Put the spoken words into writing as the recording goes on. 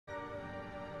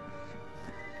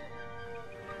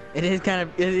It is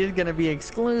gonna be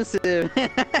exclusive.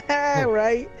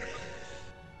 Right?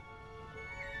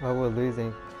 Oh, we're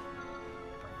losing.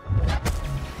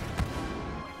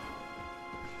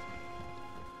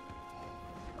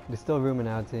 There's still room in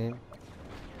our team.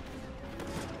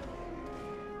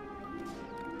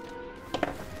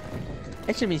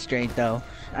 It should be straight though.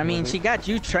 I mean, she got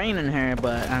you training her,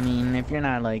 but I mean, if you're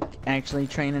not like actually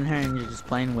training her and you're just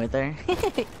playing with her.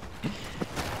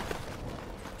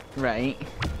 Right.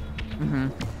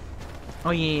 Oh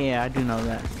yeah, I do know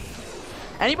that.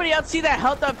 Anybody else see that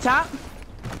health up top?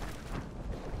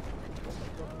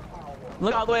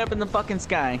 Look all the way up in the fucking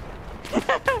sky.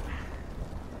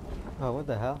 Oh, what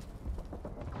the hell?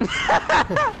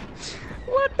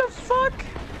 What the fuck?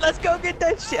 Let's go get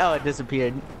that shit. Oh, it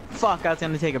disappeared. Fuck, I was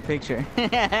gonna take a picture.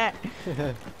 None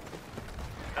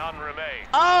remain.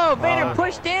 Oh, Vader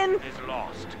pushed in. Is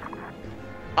lost.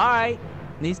 All right,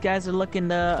 these guys are looking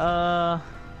to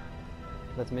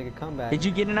Let's make a comeback. Did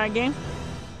you get in our game?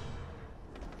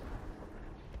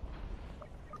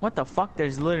 What the fuck?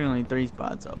 There's literally 3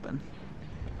 spots open.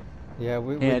 Yeah,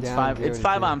 we're it's down 5. 0 It's to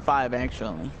 5 2. on 5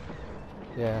 actually.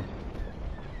 Yeah.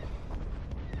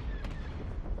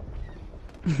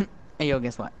 Hey yo,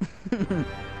 guess what?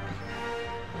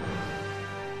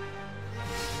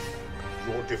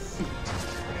 Your defeat.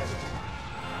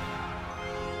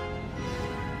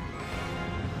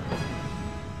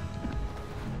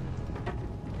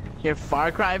 Your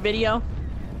Far Cry video?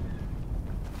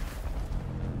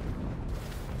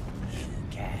 You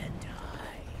can't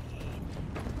hide.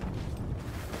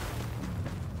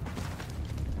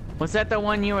 Was that the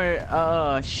one you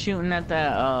were shooting at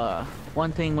the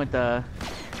one thing with the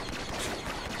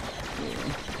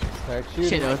Start shooting.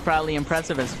 shit? It was probably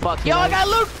impressive as fuck. Yo, I got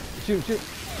Luke! Shoot, shoot.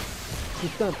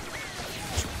 He's stunned.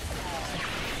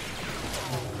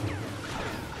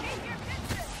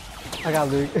 I got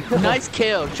Luke. Nice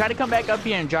kill. Try to come back up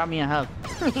here and drop me a hug.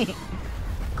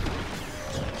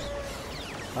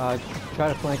 Try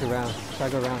to flank around. Try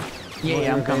to go around.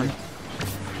 Yeah, I'm coming.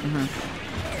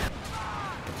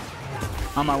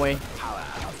 On my way.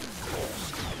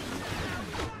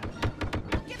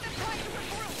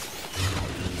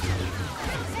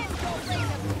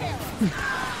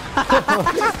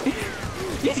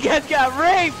 These guys got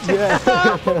raped! Yeah.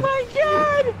 Oh my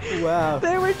god! Wow.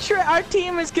 They were our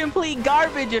team is complete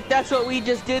garbage if that's what we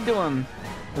just did to them.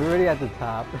 We're already at the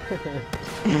top.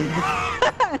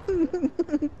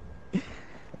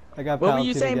 I got What were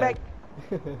you saying, Beck?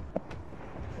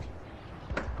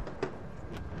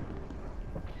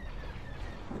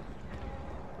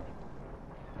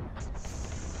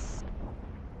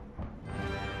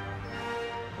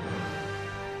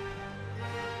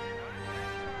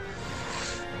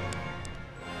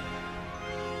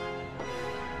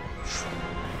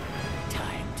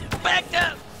 Back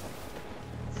up!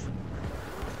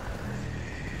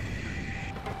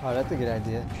 Oh, that's a good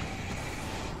idea.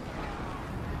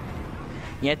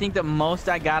 Yeah, I think the most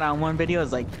I got on one video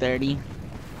is like 30,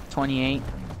 28.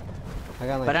 I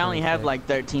got like But I only have 26. like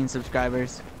 13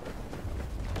 subscribers.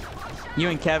 You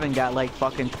and Kevin got like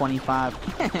fucking 25.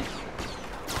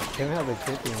 Kevin had like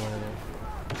 50 in one of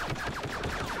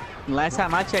them. Last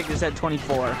time I checked, it said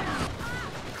 24.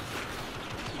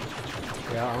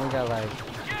 Yeah, I only got like...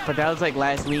 But that was like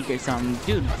last week or something.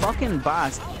 Dude, fucking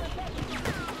boss.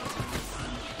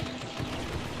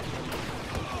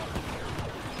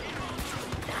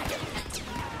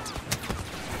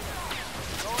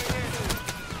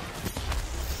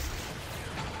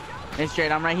 It's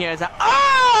straight, I'm right here. It's like,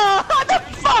 oh, what the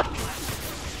fuck?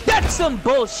 That's some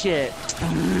bullshit.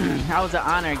 I was an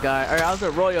honor guard, or I was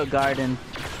a royal guard, and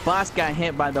boss got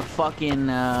hit by the fucking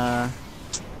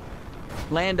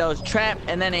Lando's trap,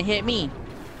 and then it hit me.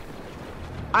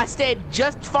 I stayed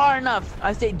just far enough.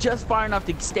 I stayed just far enough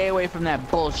to stay away from that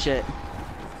bullshit.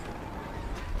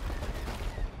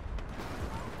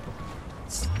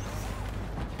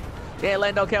 Yeah,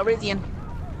 Lando Calrissian.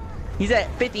 He's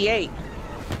at 58.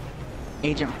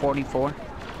 Agent 44.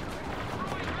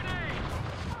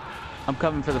 I'm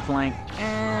coming for the flank.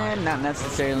 And not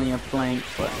necessarily a flank,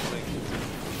 but...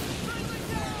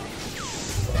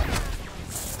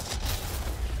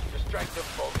 Distract them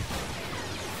both.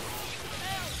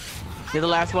 You're the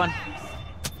last one.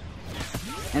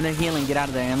 And they're healing. Get out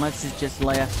of there. Unless it's just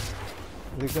Leia.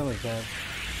 Luke's almost dead.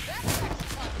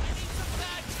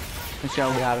 Let's go.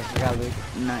 I got him. I got Luke.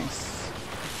 Nice.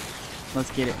 Let's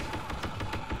get it.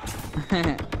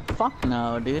 Fuck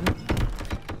no, dude.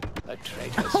 A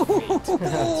traitor's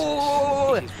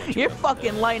fate. You're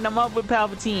fucking lighting them up with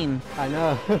Palpatine. I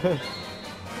know.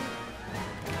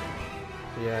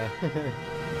 Yeah.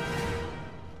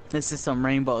 This is some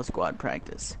Rainbow Squad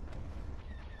practice.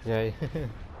 Yeah.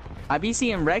 I be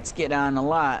seeing Rex get on a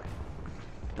lot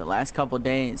the last couple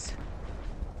days.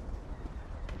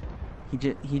 He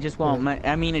just won't.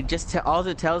 I mean, it just all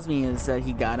it tells me is that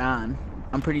he got on.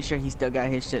 I'm pretty sure he still got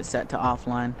his shit set to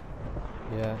offline.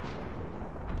 Yeah.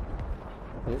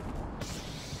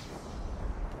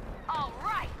 All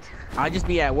right. I just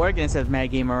be at work and it says Mad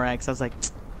Gamer Rex. I was like,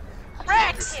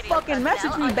 Rex, fucking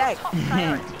message me back.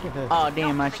 Oh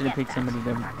damn, I should have picked somebody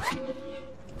different.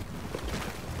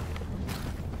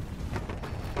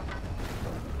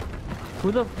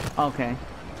 Who the? Okay.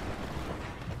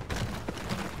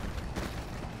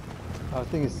 I was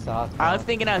thinking soft. I was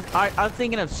thinking of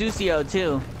Susio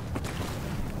too.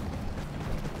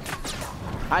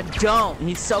 I don't.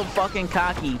 He's so fucking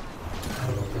cocky.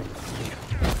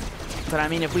 But I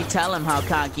mean, if we tell him how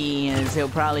cocky he is, he'll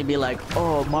probably be like,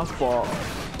 "Oh, my fault."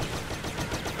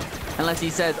 Unless he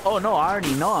says, "Oh no, I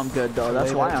already know I'm good though.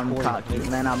 That's why I'm cocky." And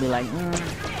then I'll be like,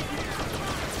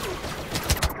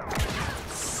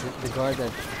 The guard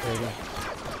that's ready.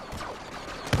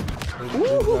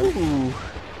 "Ooh."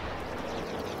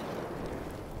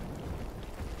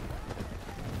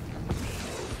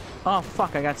 Oh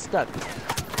fuck! I got stuck.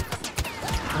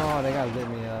 Oh, they gotta lit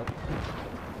me up.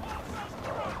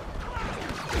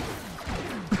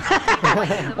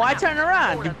 Why turn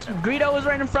around? Greedo was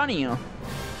right in front of you.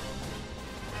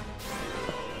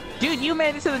 Dude, you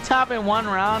made it to the top in one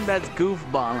round. That's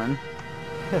goofballing.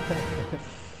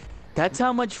 That's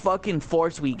how much fucking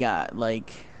force we got.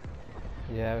 Like,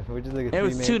 Yeah, we're just like a it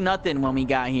was 2-0 when we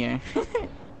got here.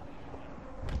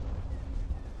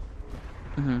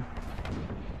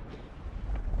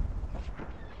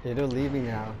 Yeah, they're leaving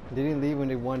now. They didn't leave when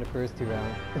they won the first 2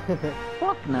 rounds.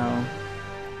 Fuck no.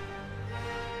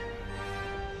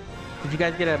 Did you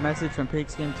guys get a message from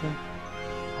Pigskin too?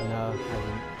 No, I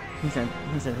didn't. He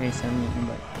said, hey, send me an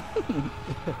invite.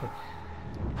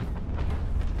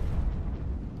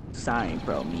 Sorry,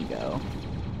 bro, Migo.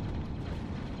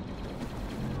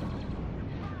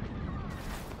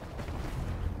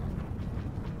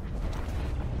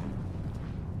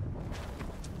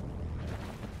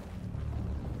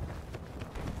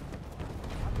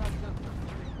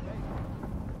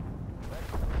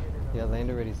 Yeah, Land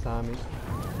already saw me.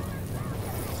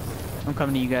 I'm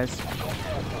coming to you guys.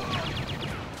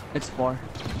 It's 4.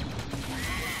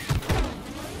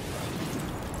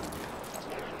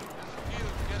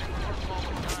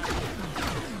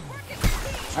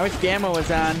 I wish Gamma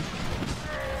was on.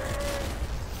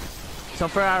 So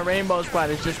for our Rainbow Squad,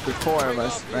 it's just the 4 of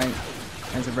us, right?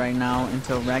 As of right now,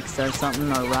 until Rex does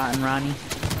something, or Rotten Ronnie.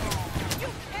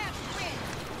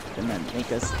 Then that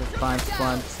make us the 5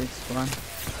 squad, 6 squad.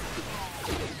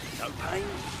 No pain,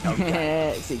 no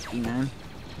gain. 69.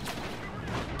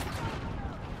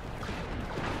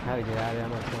 How to get out of there,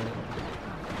 I'm not doing it.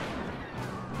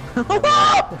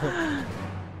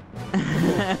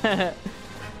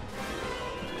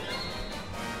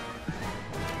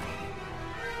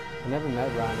 I never met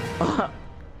Ronnie.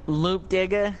 Loop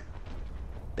digger?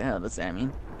 The hell does that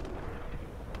mean?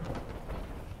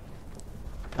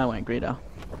 I went Greedo.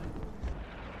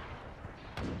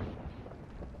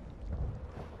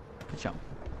 Good job.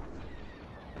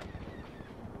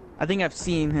 I think I've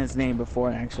seen his name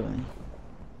before, actually.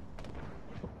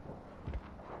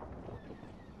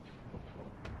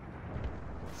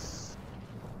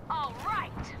 All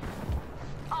right.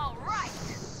 All right.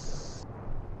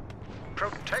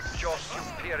 Protect your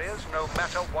superiors no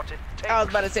matter what it takes. I was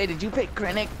about to say, did you pick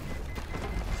Krennic?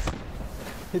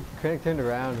 Craig turned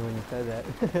around when you said that.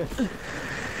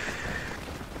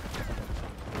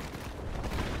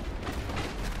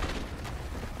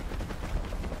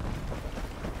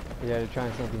 Yeah, they're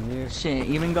trying something new. Shit,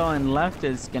 even going left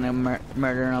is gonna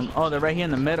murder him. Oh, they're right here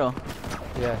in the middle.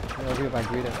 Yeah, they'll be by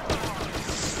Greedo.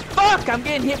 Fuck! I'm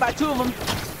getting hit by 2 of them.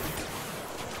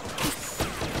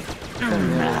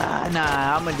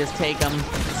 Nah, I'm gonna just take them.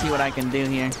 See what I can do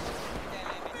here.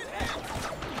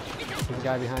 There's a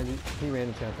guy behind you. He ran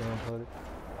into us and unloaded.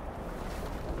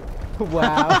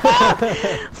 Wow.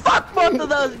 Fuck both of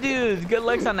those dudes. Good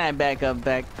looks on that backup,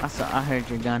 Beck. I heard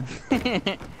your gun.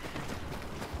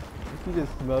 He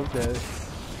just smoked us.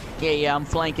 Yeah, I'm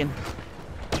flanking.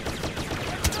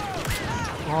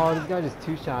 Oh, this guy just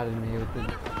 2-shotted me with the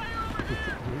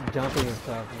he's jumping and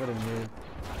stuff. What a noob.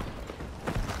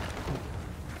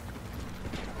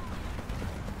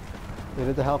 Dude,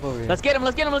 there's a help over here. Let's get him,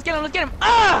 let's get him, let's get him, let's get him!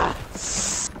 Ah!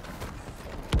 It's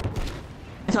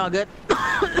all good.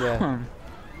 Yeah.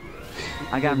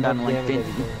 I got him down to like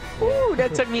 50. Ooh,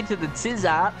 that took me to the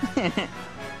Tizop.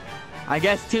 I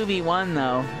guess 2v1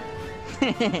 though.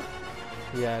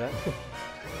 Yeah,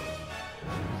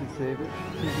 You should save it.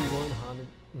 2v1, Honda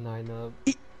 9 up.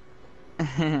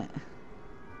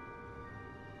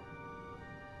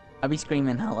 I'll be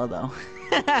screaming hello though.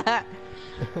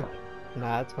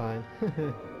 Nah, it's fine.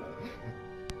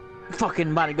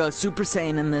 Fucking about to go Super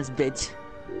Saiyan in this bitch.